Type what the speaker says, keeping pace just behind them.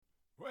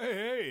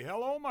Hey,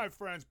 hello, my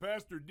friends.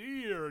 Pastor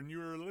D here, and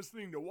you're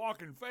listening to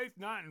Walk in Faith,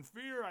 Not in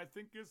Fear. I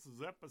think this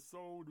is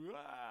episode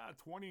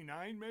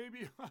 29,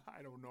 maybe.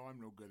 I don't know.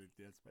 I'm no good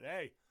at this. But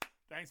hey,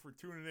 thanks for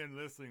tuning in and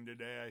listening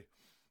today.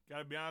 I got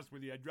to be honest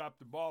with you, I dropped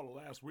the ball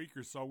the last week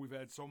or so. We've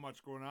had so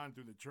much going on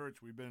through the church.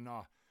 We've been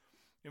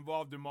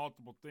involved in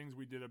multiple things.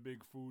 We did a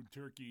big food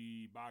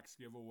turkey box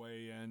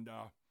giveaway, and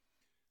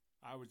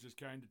I was just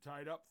kind of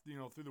tied up,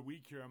 through the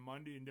week here on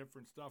Monday and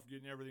different stuff,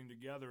 getting everything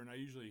together. And I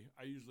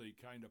usually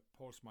kind of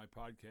post my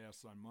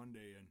podcasts on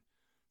Monday, and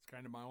it's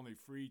kind of my only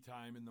free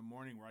time in the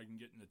morning where I can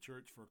get in the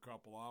church for a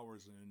couple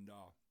hours and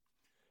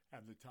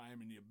have the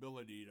time and the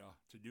ability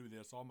to do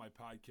this. All my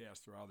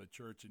podcasts are out of the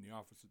church, in the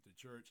office at the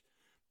church.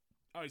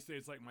 I always say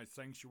it's like my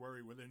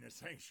sanctuary within a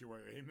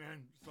sanctuary,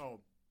 amen? So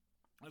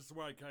that's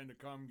where I kind of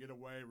come, get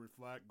away,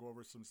 reflect, go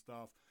over some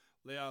stuff,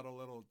 lay out a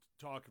little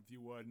talk if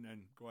you would, and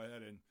then go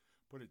ahead and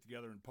put it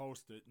together and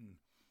post it. And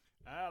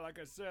like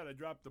I said, I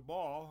dropped the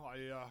ball.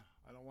 I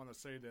don't want to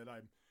say that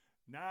I'm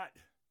not,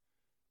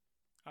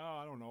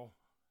 I don't know,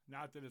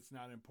 not that it's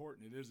not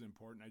important. It is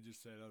important. I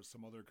just said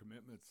some other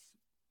commitments,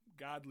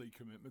 godly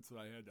commitments that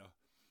I had to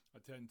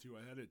attend to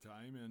ahead of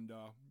time and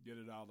get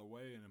it out of the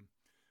way. And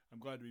I'm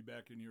glad to be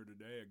back in here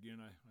today.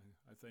 Again,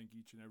 I thank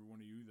each and every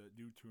one of you that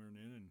do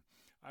tune in, and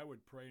I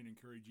would pray and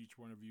encourage each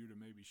one of you to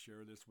maybe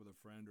share this with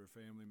a friend or a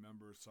family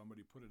member or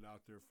somebody. Put it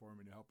out there for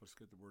me to help us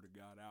get the Word of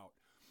God out.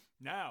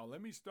 Now,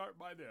 let me start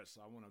by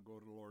this. I want to go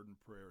to the Lord in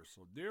prayer.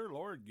 So, dear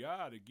Lord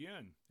God,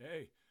 again,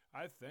 hey,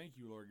 I thank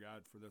you, Lord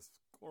God, for this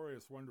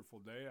glorious, wonderful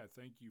day. I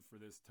thank you for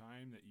this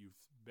time that you've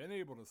been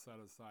able to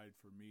set aside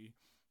for me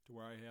to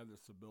where I have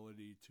this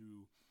ability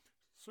to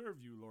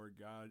serve you, Lord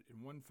God, in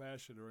one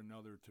fashion or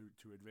another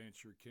to advance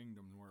your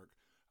kingdom work.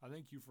 I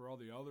thank you for all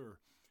the other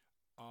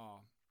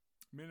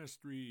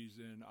ministries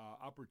and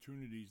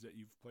opportunities that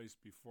you've placed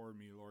before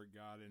me, Lord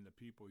God, and the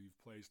people you've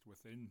placed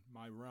within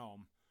my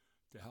realm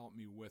to help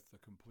me with the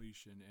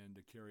completion and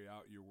to carry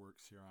out your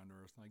works here on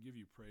earth. And I give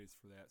you praise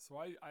for that. So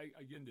I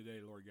again today,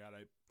 Lord God,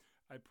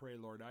 I pray,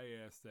 Lord, I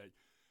ask that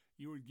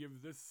you would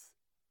give this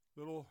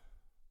little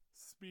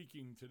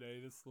speaking today,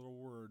 this little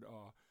word,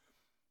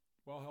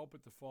 help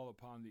it to fall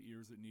upon the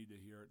ears that need to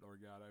hear it, Lord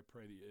God. I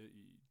pray that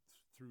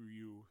through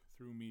you,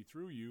 through me,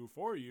 through you,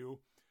 for you,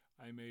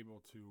 I'm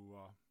able to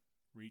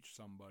reach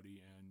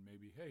somebody and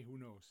maybe, hey, who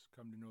knows,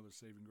 come to know the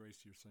saving grace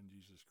of your Son,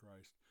 Jesus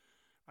Christ.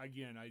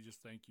 Again, I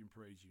just thank you and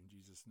praise you in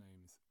Jesus'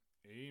 name.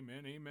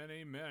 Amen, amen,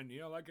 amen.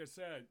 Like I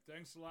said,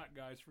 thanks a lot,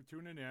 guys, for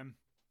tuning in.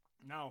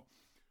 Now,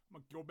 I'm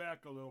going to go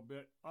back a little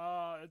bit.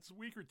 It's a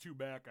week or two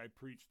back I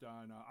preached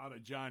on out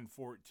of John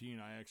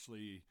 14. I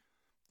actually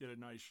did a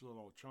nice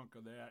little chunk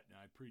of that, and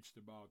I preached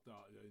about the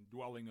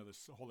indwelling of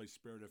the Holy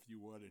Spirit, if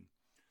you would, and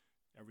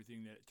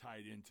everything that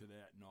tied into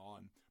that and all.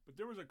 But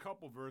there was a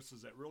couple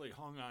verses that really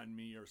hung on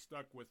me or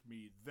stuck with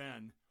me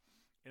then,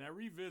 and I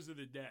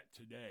revisited that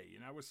today.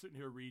 And I was sitting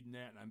here reading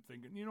that, and I'm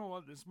thinking, you know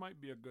what, this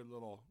might be a good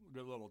little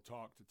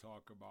talk to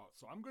talk about.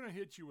 So I'm going to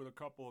hit you with a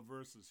couple of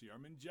verses here.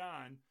 I'm in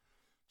John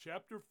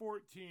chapter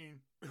 14,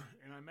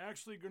 and I'm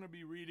actually going to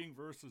be reading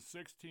verses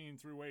 16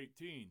 through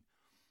 18.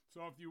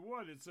 So if you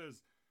would, it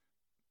says,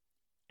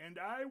 "And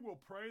I will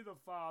pray the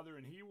Father,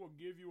 and he will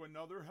give you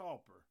another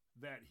helper,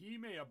 that he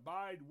may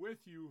abide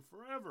with you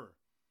forever.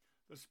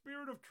 The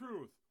Spirit of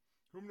truth,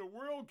 whom the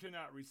world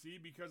cannot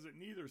receive, because it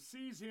neither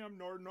sees him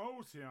nor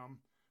knows him,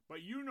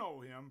 but you know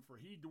him, for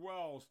he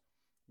dwells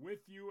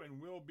with you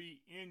and will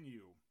be in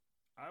you.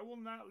 I will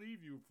not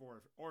leave you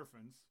for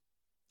orphans.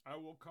 I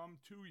will come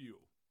to you."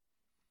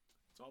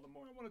 That's all the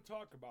more I want to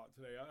talk about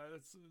today.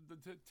 That's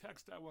the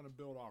text I want to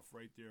build off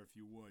right there, if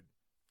you would.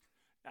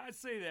 Now, I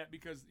say that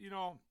because,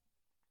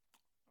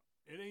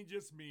 it ain't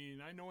just me,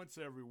 and I know it's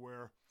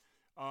everywhere.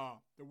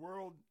 The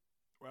world,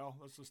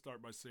 let's just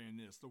start by saying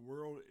this. The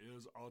world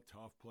is a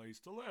tough place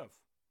to live.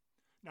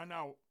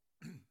 Now,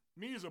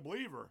 me as a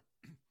believer,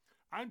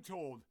 I'm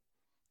told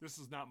this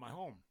is not my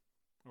home,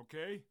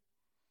 okay?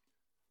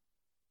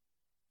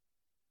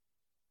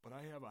 But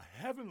I have a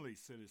heavenly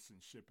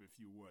citizenship, if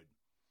you would.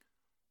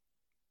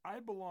 I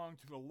belong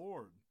to the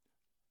Lord.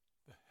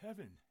 The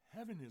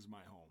heaven is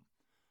my home.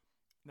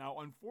 Now,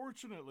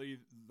 unfortunately,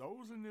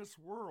 those in this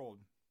world,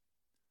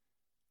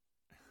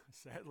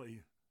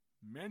 sadly,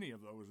 many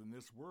of those in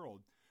this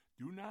world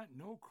do not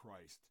know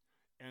Christ.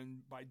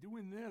 And by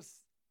doing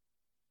this,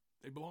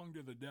 they belong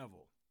to the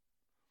devil.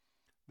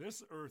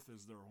 This earth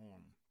is their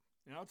home.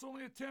 Now, it's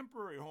only a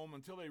temporary home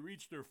until they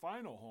reach their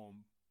final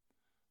home.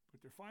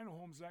 But their final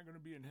home's not going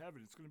to be in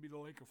heaven. It's going to be the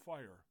lake of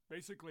fire.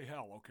 Basically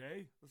hell,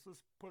 okay? Let's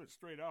just put it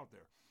straight out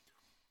there.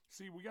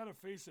 See, we got to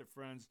face it,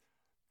 friends.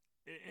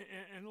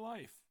 In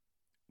life,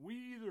 we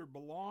either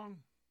belong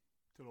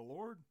to the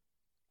Lord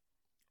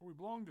or we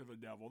belong to the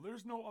devil.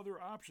 There's no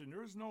other option.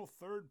 There's no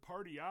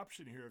third-party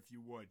option here, if you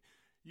would.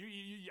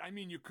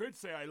 You could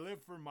say I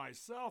live for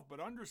myself, but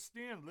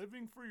understand,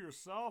 living for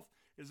yourself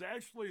is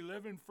actually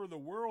living for the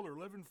world or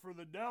living for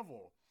the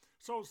devil.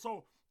 So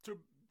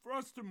for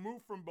us to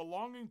move from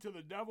belonging to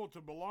the devil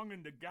to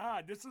belonging to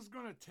God, this is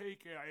going to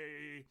take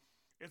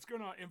it's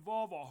going to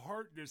involve a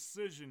heart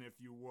decision, if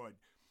you would.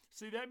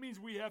 See, that means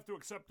we have to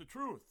accept the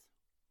truth.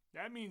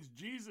 That means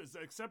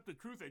accept the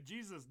truth that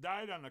Jesus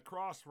died on the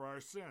cross for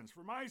our sins,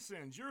 for my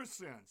sins, your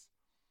sins.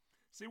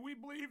 See, we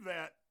believe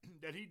that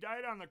he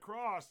died on the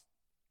cross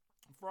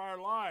for our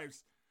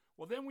lives.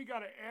 Well, then we got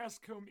to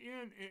ask him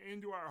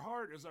into our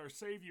heart as our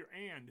Savior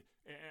and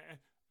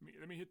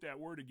let me hit that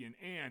word again,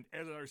 and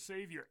as our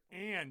Savior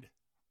and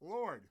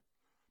Lord.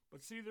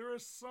 But see, there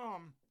is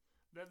some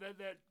that they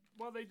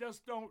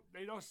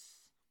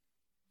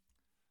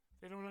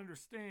don't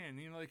understand.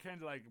 They kind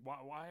of like,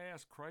 why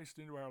ask Christ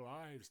into our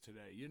lives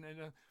today?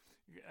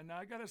 And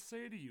I got to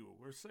say to you,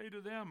 or say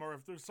to them, or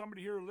if there's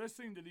somebody here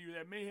listening to you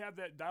that may have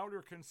that doubt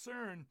or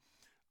concern,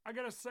 I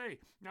got to say,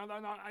 now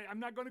I'm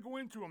not going to go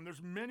into them.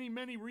 There's many,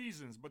 many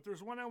reasons, but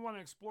there's one I want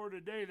to explore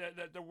today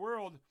that the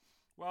world,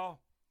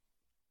 well,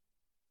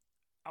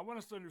 I want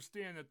us to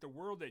understand that the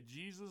world that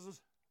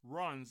Jesus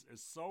runs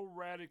is so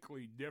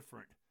radically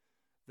different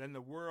than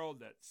the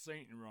world that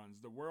Satan runs,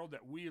 the world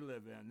that we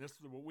live in. This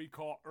is what we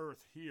call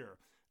earth here.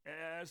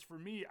 As for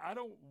me, I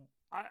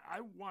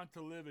want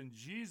to live in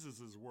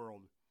Jesus'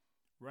 world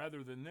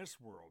rather than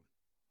this world.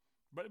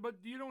 But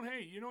you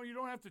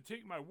don't have to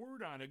take my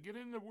word on it. Get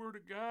in the Word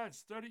of God,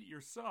 study it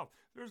yourself.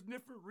 There's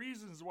different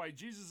reasons why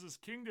Jesus'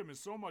 kingdom is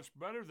so much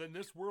better than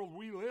this world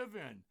we live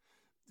in.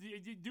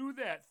 You do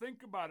that.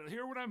 Think about it.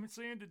 Hear what I'm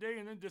saying today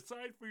and then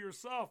decide for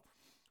yourself,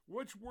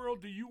 which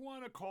world do you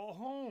want to call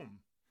home?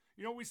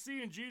 We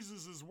see in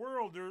Jesus'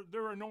 world,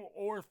 there are no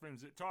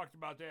orphans. It talked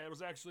about that. It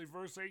was actually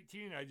verse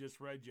 18 I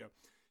just read you.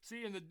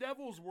 See, in the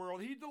devil's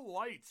world, he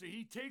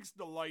takes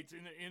delight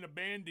in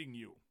abandoning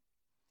you.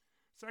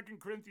 2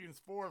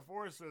 Corinthians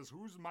 4:4 says,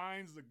 whose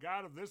minds the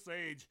God of this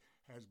age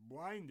has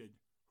blinded,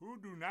 who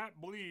do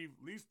not believe,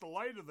 lest the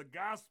light of the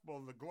gospel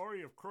of the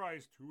glory of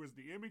Christ, who is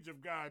the image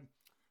of God,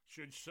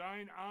 should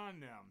shine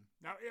on them.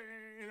 Now,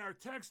 in our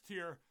text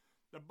here,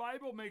 the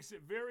Bible makes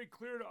it very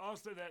clear to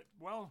us that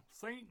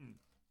Satan,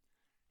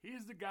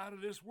 he's the god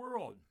of this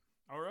world,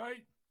 all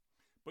right?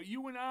 But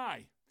you and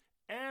I,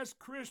 as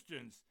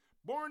Christians,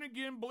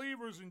 born-again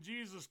believers in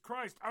Jesus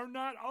Christ, are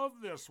not of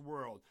this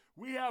world.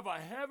 We have a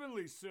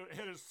heavenly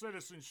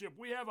citizenship.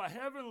 We have a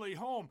heavenly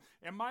home.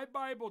 And my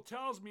Bible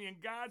tells me in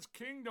God's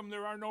kingdom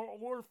there are no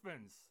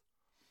orphans.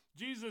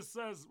 Jesus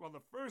says,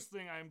 the first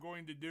thing I am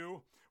going to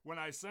do when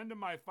I send to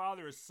my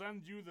Father is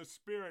send you the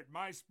Spirit,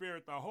 my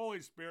Spirit, the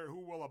Holy Spirit,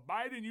 who will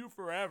abide in you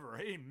forever.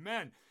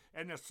 Amen.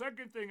 And the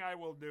second thing I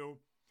will do,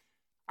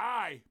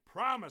 I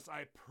promise,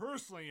 I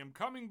personally am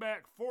coming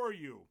back for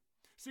you.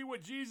 See,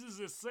 what Jesus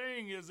is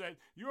saying is that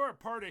you're a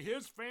part of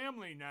his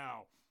family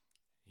now.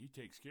 He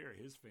takes care of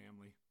his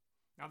family.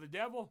 Now, the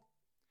devil,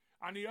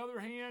 on the other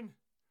hand,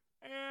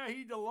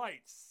 he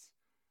delights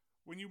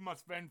when you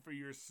must fend for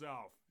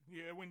yourself.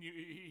 Yeah,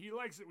 he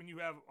likes it when you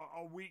have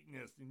a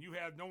weakness and you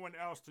have no one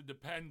else to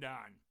depend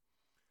on.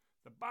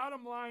 The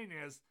bottom line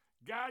is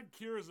God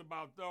cares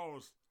about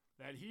those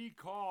that he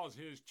calls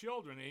his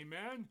children.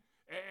 Amen?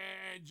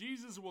 And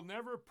Jesus will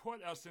never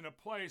put us in a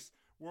place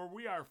where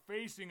we are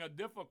facing a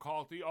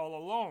difficulty all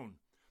alone.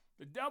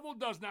 The devil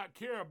does not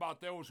care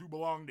about those who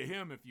belong to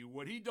him, if you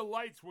would. He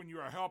delights when you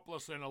are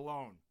helpless and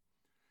alone.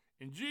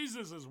 In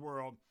Jesus'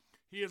 world,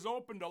 he is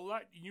open to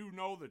let you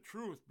know the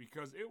truth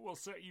because it will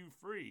set you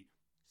free.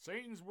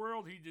 Satan's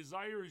world, he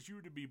desires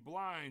you to be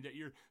blind, that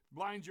you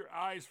blind your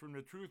eyes from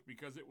the truth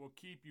because it will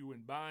keep you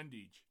in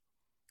bondage.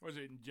 What is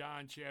it in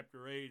John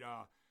chapter 8?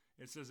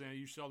 It says, and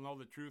you shall know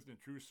the truth, and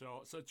the truth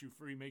shall set you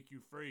free, make you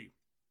free.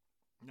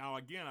 Now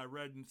again, I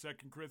read in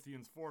 2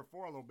 Corinthians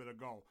 4:4 a little bit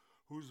ago,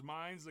 whose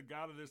minds the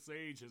God of this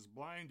age has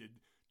blinded,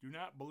 do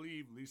not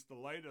believe, lest the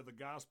light of the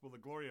gospel, the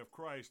glory of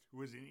Christ,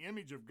 who is the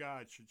image of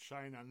God, should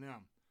shine on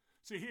them.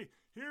 See,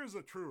 here's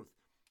the truth.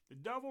 The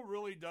devil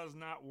really does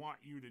not want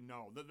you to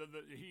know.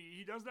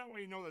 He does not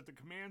want you to know that the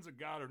commands of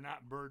God are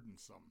not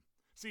burdensome.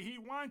 See, he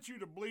wants you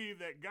to believe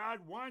that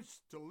God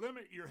wants to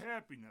limit your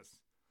happiness.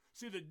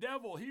 See, the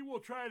devil, he will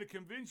try to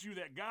convince you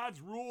that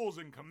God's rules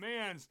and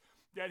commands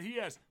that he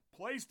has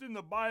placed in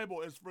the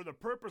Bible is for the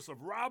purpose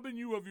of robbing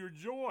you of your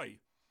joy.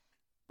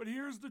 But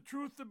here's the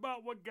truth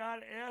about what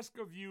God asks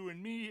of you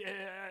and me,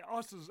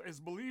 us as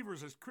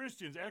believers, as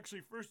Christians.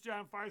 Actually, 1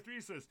 John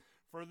 5:3 says,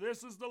 for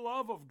this is the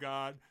love of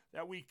God,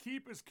 that we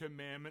keep his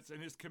commandments,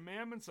 and his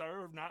commandments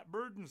are not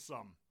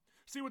burdensome.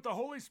 See, with the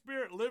Holy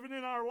Spirit living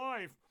in our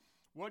life,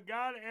 what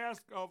God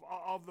asks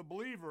of the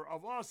believer,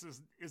 of us,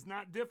 is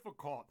not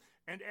difficult.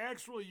 And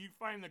actually, you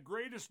find the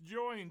greatest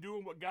joy in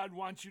doing what God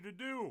wants you to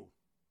do.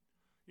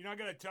 I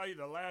got to tell you,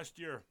 the last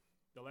year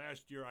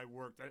I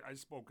worked, I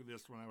spoke of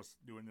this when I was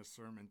doing this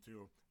sermon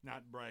too,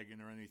 not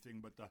bragging or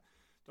anything, but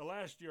the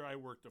last year I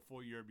worked a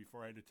full year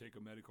before I had to take a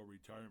medical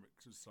retirement.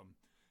 Because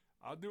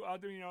I'll do.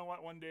 You know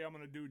what? One day I'm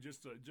going to do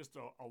just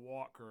a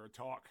walk or a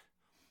talk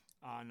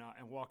on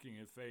and walking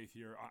in faith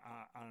here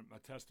on a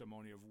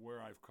testimony of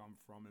where I've come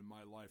from in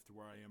my life to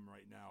where I am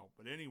right now.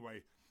 But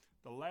anyway,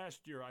 the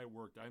last year I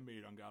worked, I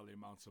made ungodly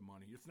amounts of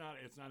money. It's not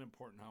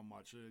important how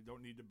much. I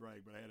don't need to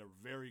brag, but I had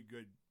a very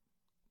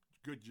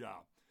good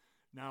job.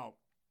 Now,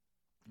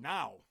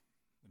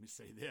 let me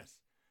say this.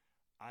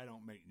 I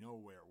don't make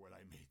nowhere what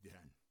I made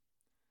then.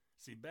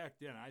 See, back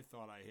then I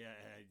thought I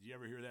had, you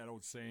ever hear that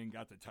old saying,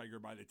 got the tiger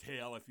by the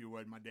tail, if you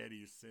would? My daddy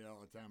used to say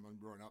all the time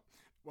when growing up.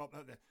 Well,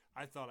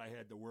 I thought I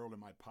had the world in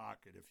my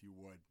pocket, if you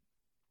would.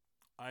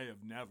 I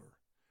have never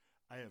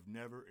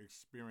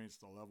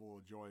experienced a level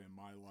of joy in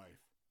my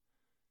life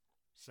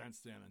since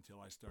then until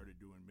I started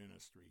doing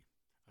ministry,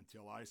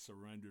 until I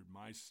surrendered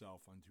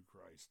myself unto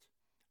Christ.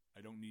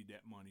 I don't need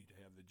that money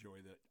to have the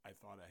joy that I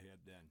thought I had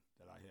then,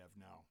 that I have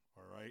now,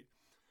 all right?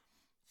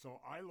 So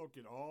I look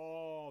at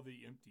all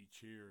the empty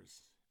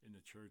chairs in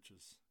the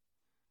churches,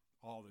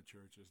 all the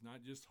churches,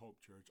 not just Hope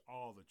Church,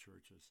 all the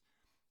churches.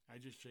 I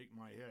just shake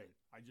my head.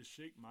 I just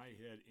shake my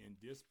head in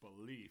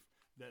disbelief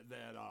that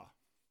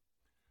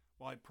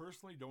well, I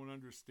personally don't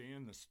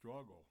understand the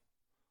struggle,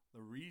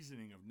 the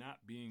reasoning of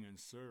not being in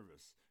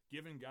service,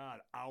 giving God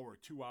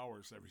 2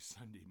 hours every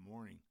Sunday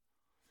morning.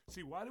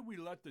 See, why do we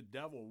let the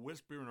devil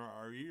whisper in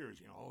our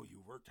ears, oh,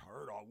 you worked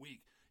hard all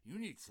week. You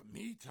need some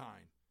me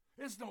time.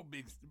 It's no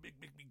big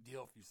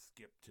deal if you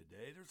skip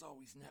today. There's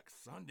always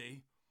next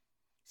Sunday.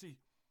 See,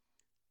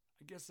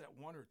 I guess that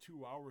 1 or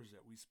 2 hours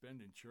that we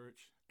spend in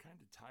church kind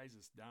of ties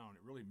us down.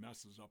 It really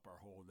messes up our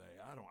whole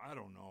day. I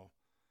don't know.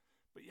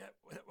 But yet,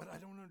 what I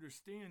don't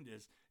understand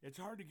is it's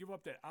hard to give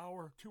up that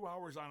 2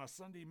 hours on a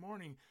Sunday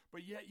morning,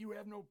 but yet you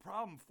have no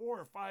problem 4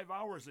 or 5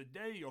 hours a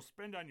day you'll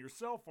spend on your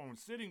cell phone,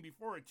 sitting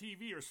before a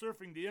TV or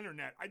surfing the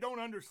internet. I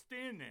don't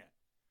understand that.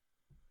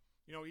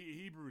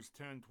 Hebrews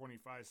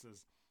 10:25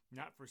 says,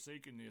 not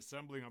forsaking the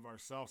assembling of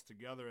ourselves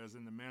together as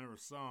in the manner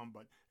of some,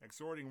 but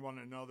exhorting one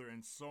another,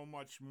 and so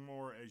much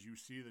more as you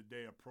see the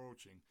day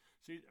approaching.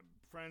 See,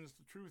 friends,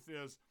 the truth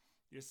is,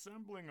 the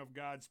assembling of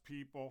God's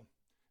people,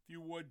 if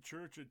you would,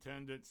 church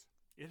attendance,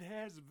 it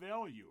has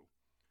value.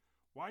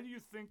 Why do you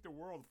think the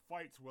world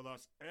fights with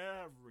us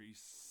every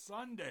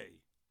Sunday?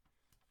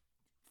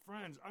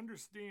 Friends,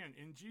 understand,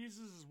 in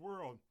Jesus'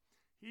 world,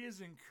 he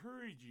is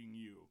encouraging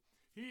you.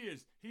 He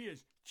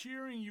is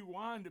cheering you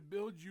on to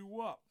build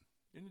you up.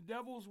 In the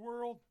devil's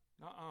world,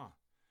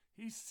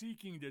 he's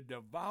seeking to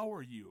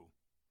devour you.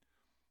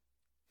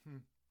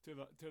 To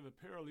the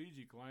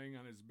paralytic lying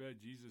on his bed,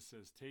 Jesus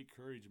says, take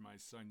courage, my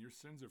son, your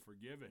sins are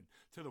forgiven.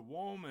 To the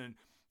woman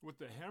with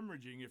the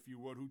hemorrhaging, if you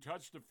would, who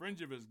touched the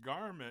fringe of his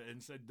garment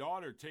and said,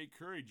 daughter, take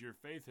courage, your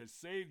faith has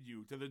saved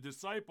you. To the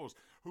disciples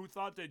who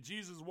thought that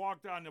Jesus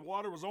walked on the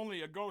water was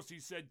only a ghost, he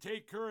said,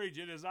 take courage,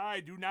 it is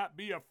I, do not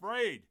be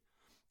afraid.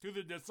 To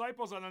the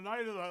disciples on the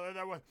night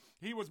that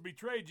he was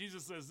betrayed,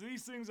 Jesus says,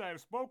 these things I have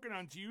spoken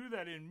unto you,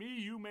 that in me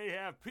you may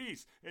have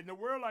peace. In the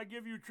world I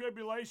give you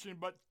tribulation,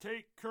 but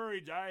take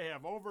courage, I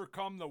have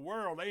overcome the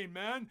world.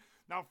 Amen?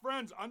 Now,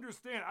 friends,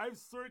 understand, I've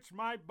searched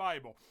my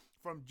Bible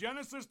from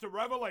Genesis to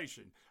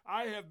Revelation.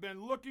 I have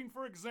been looking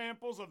for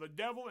examples of the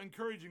devil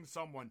encouraging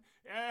someone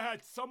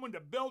to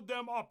build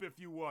them up, if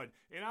you would.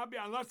 And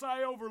unless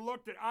I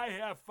overlooked it, I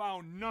have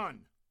found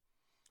none.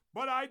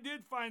 But I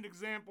did find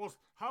examples,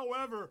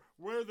 however,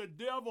 where the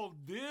devil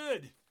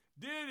did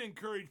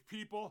encourage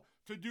people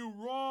to do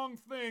wrong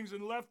things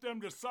and left them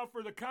to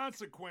suffer the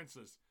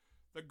consequences.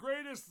 The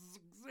greatest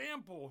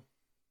example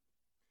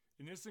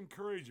in this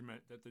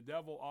encouragement that the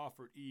devil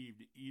offered Eve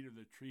to eat of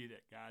the tree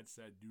that God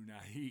said, do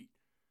not eat.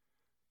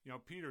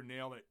 Peter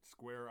nailed it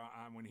square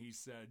on when he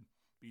said,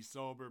 be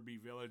sober, be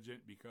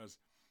vigilant, because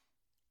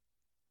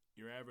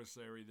your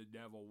adversary, the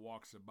devil,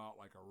 walks about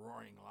like a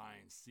roaring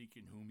lion,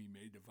 seeking whom he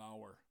may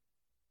devour.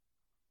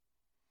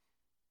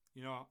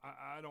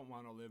 I don't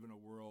want to live in a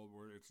world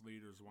where its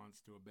leaders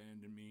wants to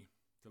abandon me,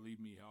 to leave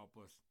me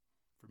helpless,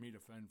 for me to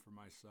fend for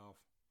myself.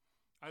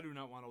 I do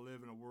not want to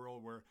live in a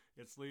world where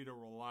its leader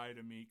will lie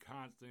to me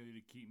constantly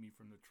to keep me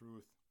from the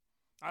truth.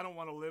 I don't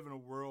want to live in a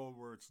world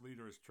where its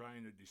leader is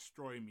trying to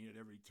destroy me at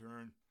every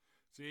turn.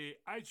 See,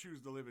 I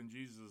choose to live in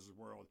Jesus'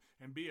 world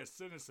and be a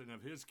citizen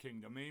of his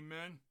kingdom.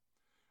 Amen?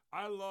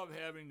 I love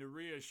having the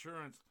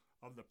reassurance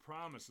of the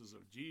promises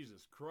of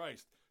Jesus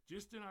Christ.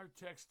 Just in our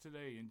text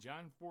today, in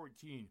John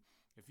 14,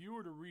 if you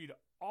were to read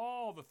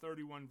all the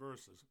 31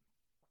 verses,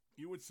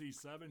 you would see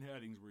 7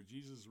 headings where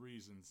Jesus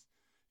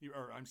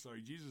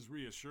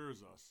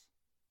reassures us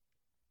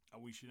that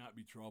we should not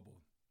be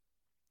troubled.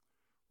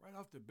 Right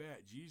off the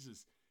bat,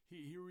 Jesus,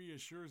 he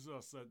reassures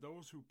us that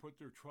those who put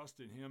their trust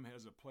in him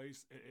has a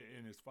place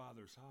in his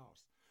Father's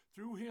house.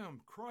 Through him,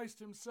 Christ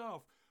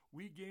himself,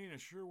 we gain a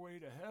sure way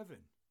to heaven.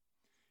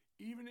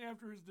 Even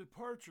after his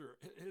departure,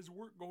 his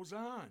work goes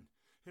on.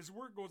 His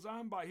work goes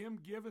on by him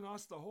giving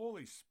us the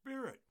Holy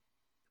Spirit.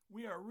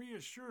 We are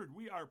reassured,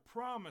 we are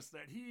promised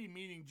that he,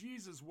 meaning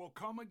Jesus, will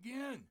come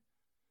again.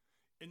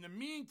 In the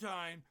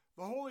meantime,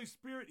 the Holy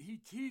Spirit, he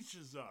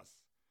teaches us.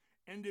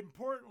 And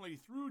importantly,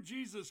 through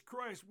Jesus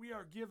Christ, we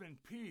are given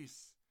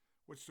peace,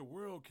 which the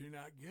world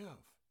cannot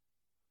give.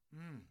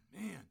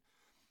 Man.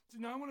 So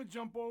now I'm going to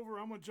jump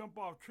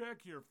off track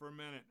here for a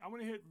minute. I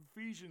want to hit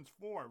Ephesians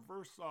 4,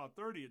 verse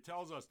 30. It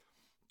tells us,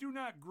 do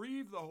not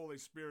grieve the Holy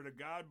Spirit of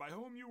God, by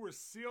whom you were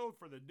sealed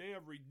for the day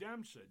of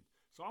redemption.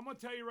 So I'm going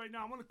to tell you right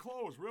now, I'm going to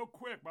close real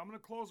quick, but I'm going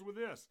to close with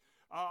this.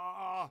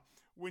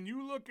 When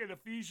you look at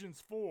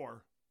Ephesians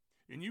 4,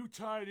 and you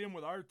tie it in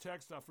with our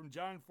text from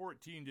John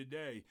 14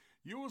 today,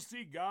 you will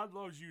see God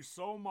loves you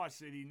so much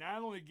that he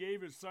not only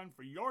gave his son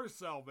for your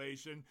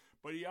salvation,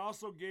 but he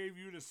also gave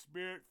you the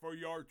Spirit for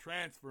your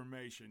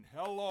transformation.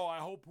 Hello, I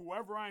hope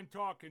whoever I'm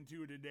talking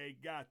to today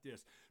got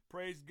this.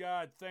 Praise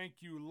God. Thank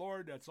you,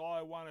 Lord. That's all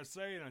I want to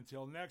say. And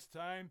until next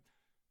time,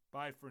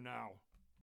 bye for now.